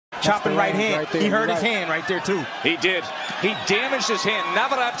chopping right hand. He hurt his hand right there, too. He did. He damaged his hand.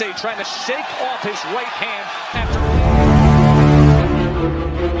 Navarrete trying to shake off his right hand after...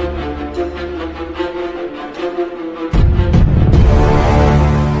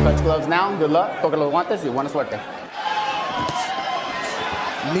 Touch gloves now. Good luck. Toca los guantes y buena suerte.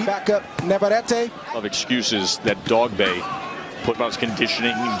 Knee back up, Navarrete. Of excuses that Dogboe put on his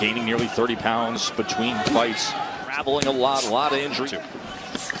conditioning, gaining nearly 30 pounds between fights, traveling a lot of injuries.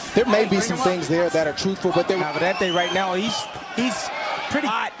 There may be some things there that are truthful, but Navarrete right now, he's pretty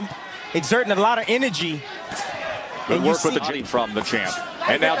hot, exerting a lot of energy. Good work with the G from the champ.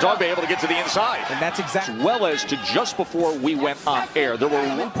 And now Dogboe able to get to the inside. And that's exactly. As well as to just before we went on air, there were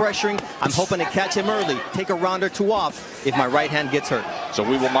pressuring. I'm hoping to catch him early, take a round or two off if my right hand gets hurt. So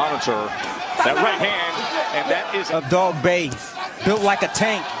we will monitor that right hand, and that is of Dogboe, built like a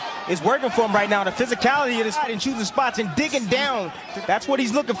tank. It's working for him right now. The physicality of this fight and choosing spots and digging down. That's what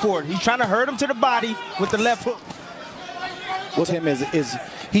he's looking for. He's trying to hurt him to the body with the left hook. With him is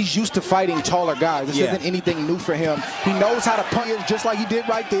he's used to fighting taller guys. This isn't anything new for him. He knows how to punch just like he did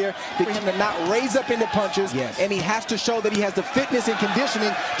right there. For him to not raise up into punches, and he has to show that he has the fitness and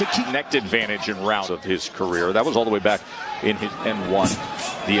conditioning to keep necked advantage in rounds of his career. That was all the way back in his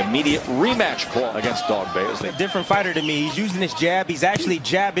N1. The immediate rematch call against Dogboe. He's a different fighter to me. He's using his jab. He's actually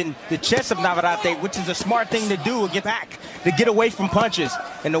jabbing the chest of Navarrete, which is a smart thing to do and get back to get away from punches.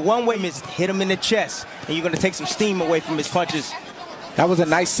 And the one way is hit him in the chest, and you're going to take some steam away from his punches. That was a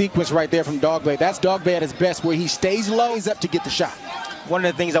nice sequence right there from Dogboe. That's Dogboe at his best, where he stays low, he's up to get the shot. One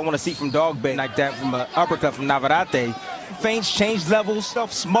of the things I want to see from Dogboe like that, from an uppercut from Navarrete, feints, change levels,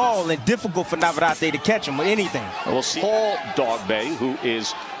 stuff small and difficult for Navarrete to catch him with anything. We'll see Paul Dogboe, who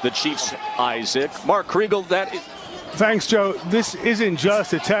is the Chiefs' Isaac. Mark Kriegel, that is... Thanks, Joe. This isn't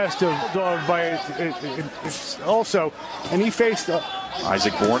just a test of Dogboe. It's also, and he faced...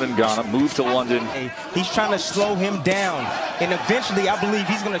 Isaac, born in Ghana, moved to London. He's trying to slow him down, and eventually I believe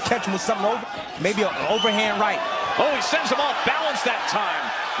he's going to catch him with something over, maybe an overhand right. Oh, he sends him off balance that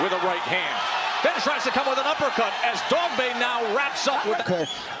time with a right hand. Then tries to come with an uppercut as Dogboe now wraps up with the...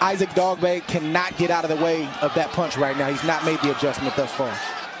 Isaac Dogboe cannot get out of the way of that punch right now. He's not made the adjustment thus far.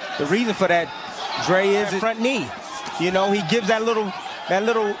 The reason for that, Dre, is his front knee. You know, he gives that little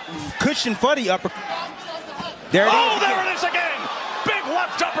cushion for the uppercut. There it is. Oh, there it is again. Big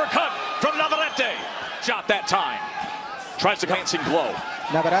left uppercut from Navarrete. Shot that time. Tries to glancing blow.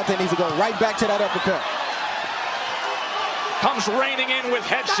 Navarrete needs to go right back to that uppercut. Comes raining in with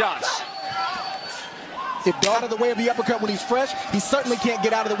headshots. If out of the way of the uppercut when he's fresh, he certainly can't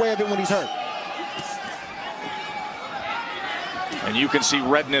get out of the way of it when he's hurt. And you can see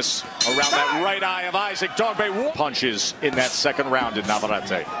redness around that right eye of Isaac Dogboe. Punches in that second round in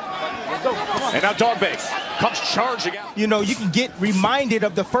Navarrete. And now Dogboe comes charging out. You know, you can get reminded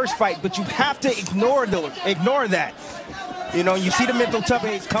of the first fight, but you have to ignore that. You know, you see the mental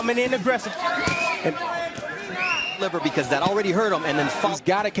toughness. He's coming in aggressive. And liver, because that already hurt him, and then he's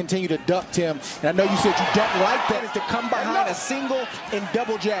got to continue to duck Tim. And I know you said you don't like that, is to come behind a single and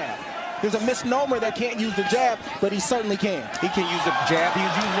double jab. There's a misnomer that can't use the jab, but he certainly can. He can use the jab. He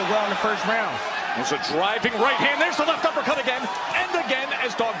was using it well in the first round. There's a driving right hand. There's the left uppercut again and again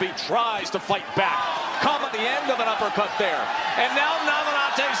as Dogboe tries to fight back. Come at the end of an uppercut there. And now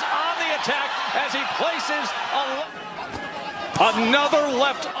Navarrete's on the attack as he places another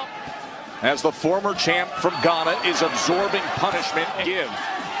left up. As the former champ from Ghana is absorbing punishment.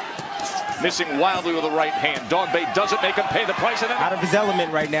 Missing wildly with the right hand. Dogboe doesn't make him pay the price. And out of his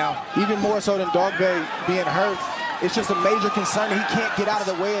element right now. Even more so than Dogboe being hurt. It's just a major concern that he can't get out of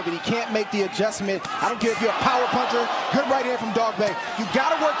the way of it. He can't make the adjustment. I don't care if you're a power puncher. Good right hand from Dogboe. You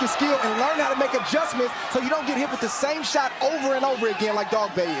got to work your skill and learn how to make adjustments so you don't get hit with the same shot over and over again like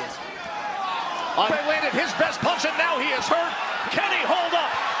Dogboe is. Dogboe landed his best punch and now he is hurt. Can he hold up?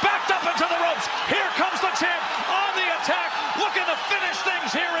 Backed up into the ropes. Here comes the champ on the attack. Looking to finish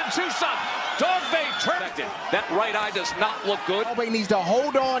things here in Tucson. Dogboe turned. That right eye does not look good. Dogboe needs to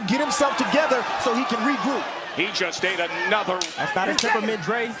hold on, get himself together so he can regroup. He just ate another. That's not his temperament,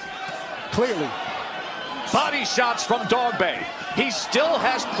 Dre. Clearly. Body shots from Dogboe. He still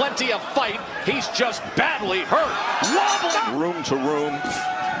has plenty of fight. He's just badly hurt. Wobbling. Room to room.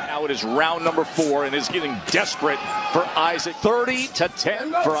 Now it is round number 4 and is getting desperate for Isaac.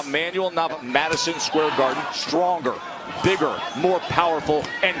 30-10 for Emanuel Navarrete. Madison Square Garden. Stronger, bigger, more powerful,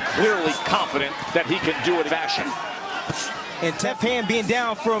 and clearly confident that he can do it in action. And tough hand being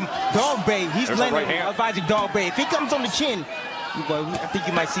down from Dogboe. He's blending of Isaac Dogboe. If he comes on the chin, I think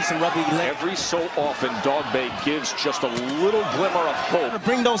you might see some rubbery legs. Every so often, Dogboe gives just a little glimmer of hope. To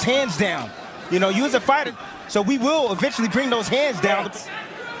bring those hands down. You know, you as a fighter, so we will eventually bring those hands down.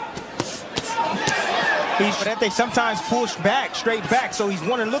 They sometimes push back, straight back, so he's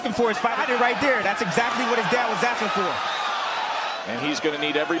looking for his fighter right there. That's exactly what his dad was asking for. And he's going to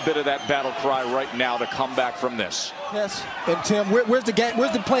need every bit of that battle cry right now to come back from this. Yes. And Tim, where's the game?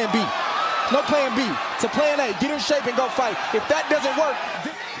 Where's the plan B? No plan B. It's a plan A. Get in shape and go fight. If that doesn't work,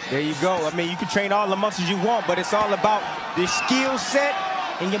 there you go. I mean, you can train all the muscles you want, but it's all about the skill set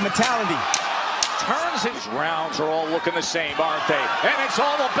and your mentality. Turns his rounds are all looking the same, aren't they? And it's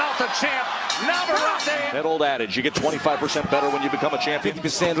all about the champ, Navarrete. That old adage, you get 25% better when you become a champion.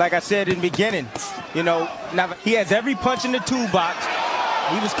 50%, like I said in the beginning. You know, he has every punch in the toolbox.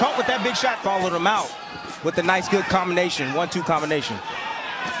 He was caught with that big shot, followed him out with a nice, good combination, 1-2 combination.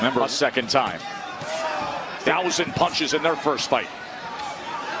 Remember, a second time. 1,000 punches in their first fight.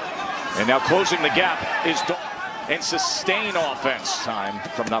 And now closing the gap is and sustain offense. Time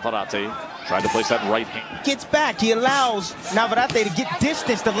from Navarrete. Tried to place that right hand. Gets back. He allows Navarrete to get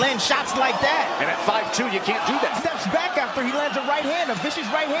distance to land shots like that. And at 5'2", you can't do that. Steps back after he lands a right hand, a vicious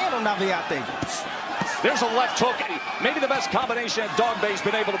right hand on Navarrete. There's a left hook. Maybe the best combination that Dogboe's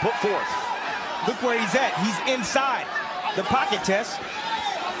been able to put forth. Look where he's at. He's inside the pocket test.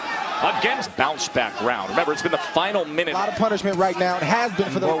 Against bounce back round. Remember, it's been the final minute. A lot of punishment right now. It has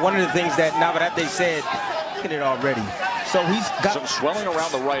been for the... Well, one of the things that Navarrete said, look at it already. So he's got some swelling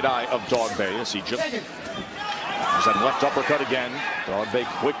around the right eye of Dogboe as he just... There's that left uppercut again. Dogboe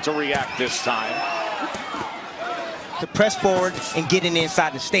quick to react this time. To press forward and getting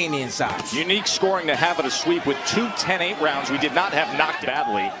inside and staying inside. Unique scoring to have it a sweep with 2 10-8 rounds. We did not have knocked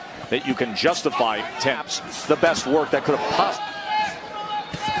badly that you can justify taps. The best work that could have possibly...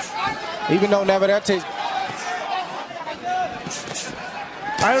 Even though Navarrete...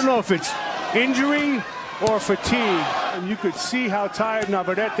 I don't know if it's injury or fatigue. And you could see how tired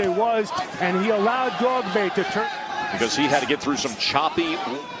Navarrete was, and he allowed Dogboe to turn. Because he had to get through some choppy...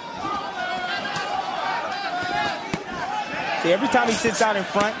 See, every time he sits out in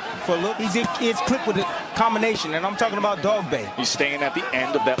front for a look, it's clipped with a combination, and I'm talking about Dogboe. He's staying at the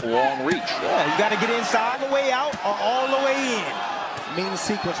end of that long reach. Yeah, you got to get inside, all the way out, or all the way in. Mean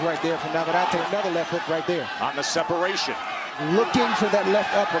sequence right there from Navarrete. Another left hook right there. On the separation. Looking for that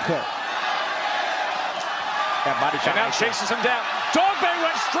left uppercut. That body shot. And now chases him down. Dogboe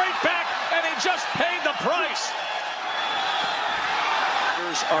went straight back, and he just paid the price.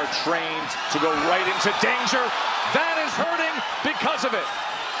 Are trained to go right into danger. That is hurting because of it.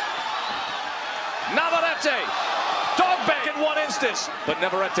 Navarrete. Dogboe in one instance, but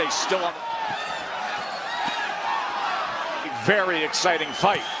Navarrete still on. Very exciting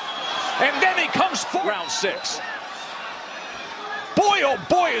fight. And then he comes for round 6. Boy, oh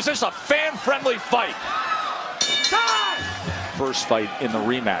boy, is this a fan-friendly fight. First fight in the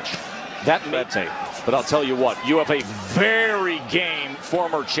rematch. That Mete. But I'll tell you what, you have a very game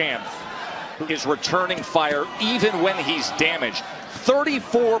former champ who is returning fire even when he's damaged.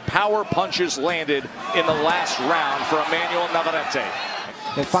 34 power punches landed in the last round for Emanuel Navarrete.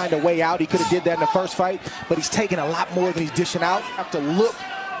 And find a way out. He could have did that in the first fight, but he's taking a lot more than he's dishing out. Have to look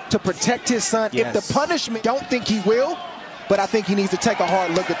to protect his son. Yes. If the punishment, don't think he will, but I think he needs to take a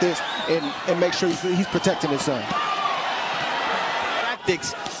hard look at this and make sure he's protecting his son.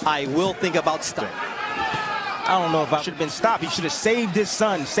 Tactics, I will think about stopping. I don't know if I should have been stopped. He should have saved his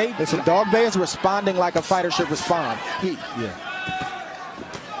son. Listen, Dogboe is responding like a fighter should respond.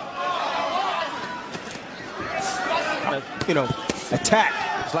 You know, attack.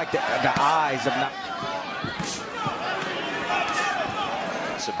 It's like the eyes of not.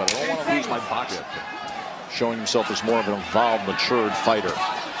 But I don't want to lose my box. Showing himself as more of an evolved, matured fighter.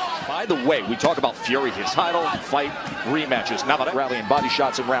 By the way, we talk about Fury, his title fight rematches. Now about rallying body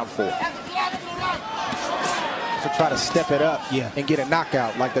shots in round 4. To try to step it up and get a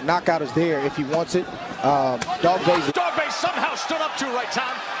knockout. Like the knockout is there if he wants it. Dogboe somehow stood up to right,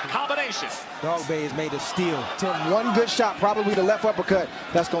 Tom. Combination. Dogboe is made of steel. Tim, one good shot, probably the left uppercut.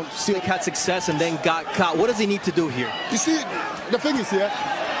 That's going to seal. He had success and then got caught. What does he need to do here? You see, the thing is here,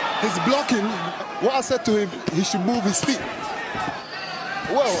 he's blocking. What I said to him, he should move his feet.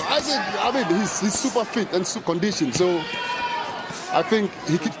 Well, I mean, he's super fit and super conditioned, so I think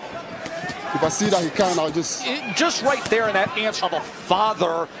he could. If I see that he can, I'll just right there in that answer of a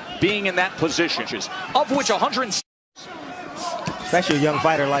father being in that position, of which 100. Especially a young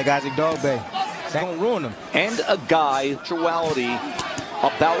fighter like Isaac Dogboe. That's going to ruin him. And a guy, duality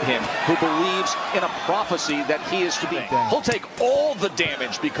about him, who believes in a prophecy that he is to be. He'll take all the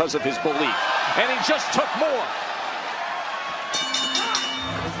damage because of his belief. And he just took more.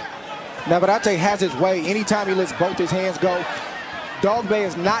 Navarrete has his way. Anytime he lets both his hands go, Dogboe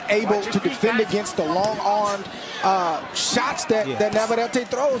is not able to defend against the long-armed shots that Navarrete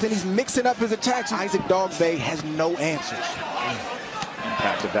throws, and he's mixing up his attacks. Isaac Dogboe has no answers.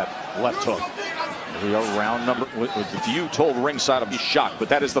 Impact of that left hook. Here we go, round number. If you told ringside, I'd be shocked, but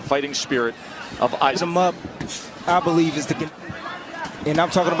that is the fighting spirit of Isaac. Him up, I believe, is the. And I'm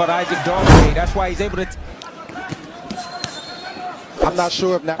talking about Isaac Dogboe. That's why he's able to. I'm not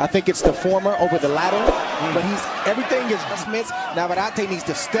sure if I think it's the former over the latter, but everything is Smith's. Navarrete needs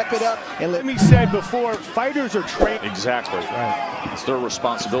to step it up and let me said before, fighters are trained. Exactly. Right. It's their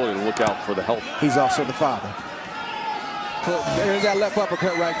responsibility to look out for the health. He's also the father. There's that left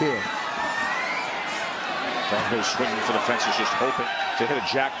uppercut right there. Dogboe swinging for the fences, just hoping to hit a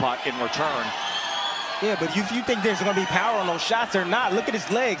jackpot in return. Yeah, but if you think there's going to be power on those shots, they're not. Look at his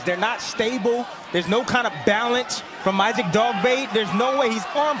legs. They're not stable. There's no kind of balance from Isaac Dogboe. There's no way he's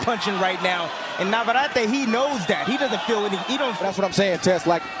arm punching right now. And Navarrete, he knows that. He doesn't feel any. That's what I'm saying, Tess.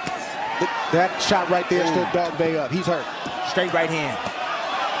 Like, that shot right there stood Dogboe up. He's hurt. Straight right hand.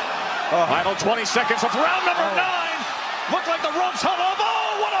 Final 20 seconds of round number 9. Looked like the ropes hung up.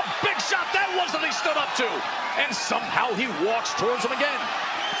 Oh, what a big shot that was that he stood up to. And somehow he walks towards him again.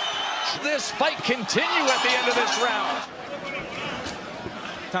 This fight continue at the end of this round.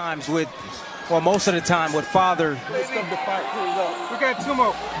 Times with, well, most of the time with father. Let's stop the fight. Here we go. We got 2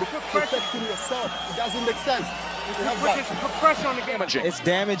 more. Protecting yourself. It doesn't make sense. Put pressure on the game. It's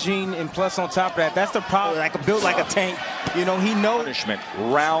damaging, and plus on top of that, that's the problem. Like built like a tank. You know, he knows. Punishment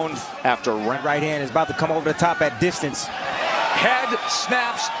round after round. Right hand is about to come over the top at distance. Head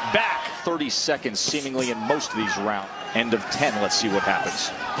snaps back. 30 seconds seemingly in most of these rounds. End of 10. Let's see what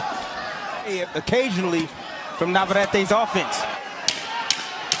happens. Occasionally from Navarrete's offense.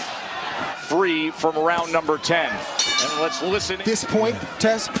 Free from round number 10. And let's listen. At this point,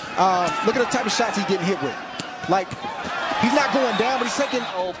 Tess, look at the type of shots he's getting hit with. Like, he's not going down, but he's taking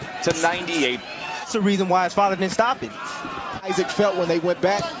to 98. That's the reason why his father didn't stop it. Isaac felt when they went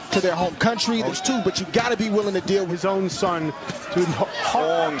back to their home country. There's 2, but you got to be willing to deal with his own son to a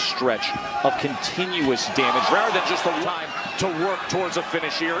long stretch of continuous damage rather than just a time to work towards a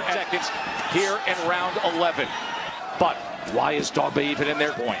finish here. Seconds here in round 11. But why is Dogboe even in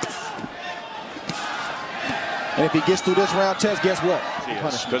their point? And if he gets through this round, Tess, guess what?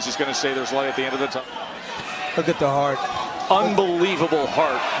 Because he's going to say there's light at the end of the tunnel. Look at the heart. Unbelievable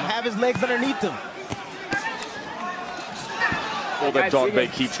heart. Have his legs underneath him. Well, that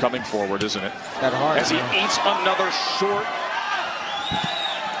Dogboe keeps coming forward, isn't it? That heart, as he eats another short.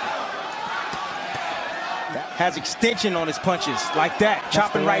 Has extension on his punches, like that.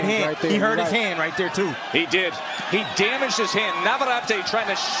 Chopping right hand. He hurt his hand right there, too. He did. He damaged his hand. Navarrete trying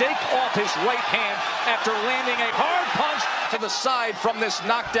to shake off his right hand after landing a hard punch to the side from this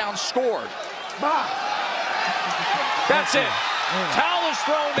knockdown scored. That's it. Towel is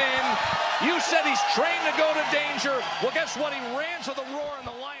thrown in. You said he's trained to go to danger. Well, guess what? He ran to the roar in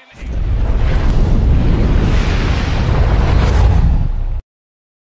the Lions.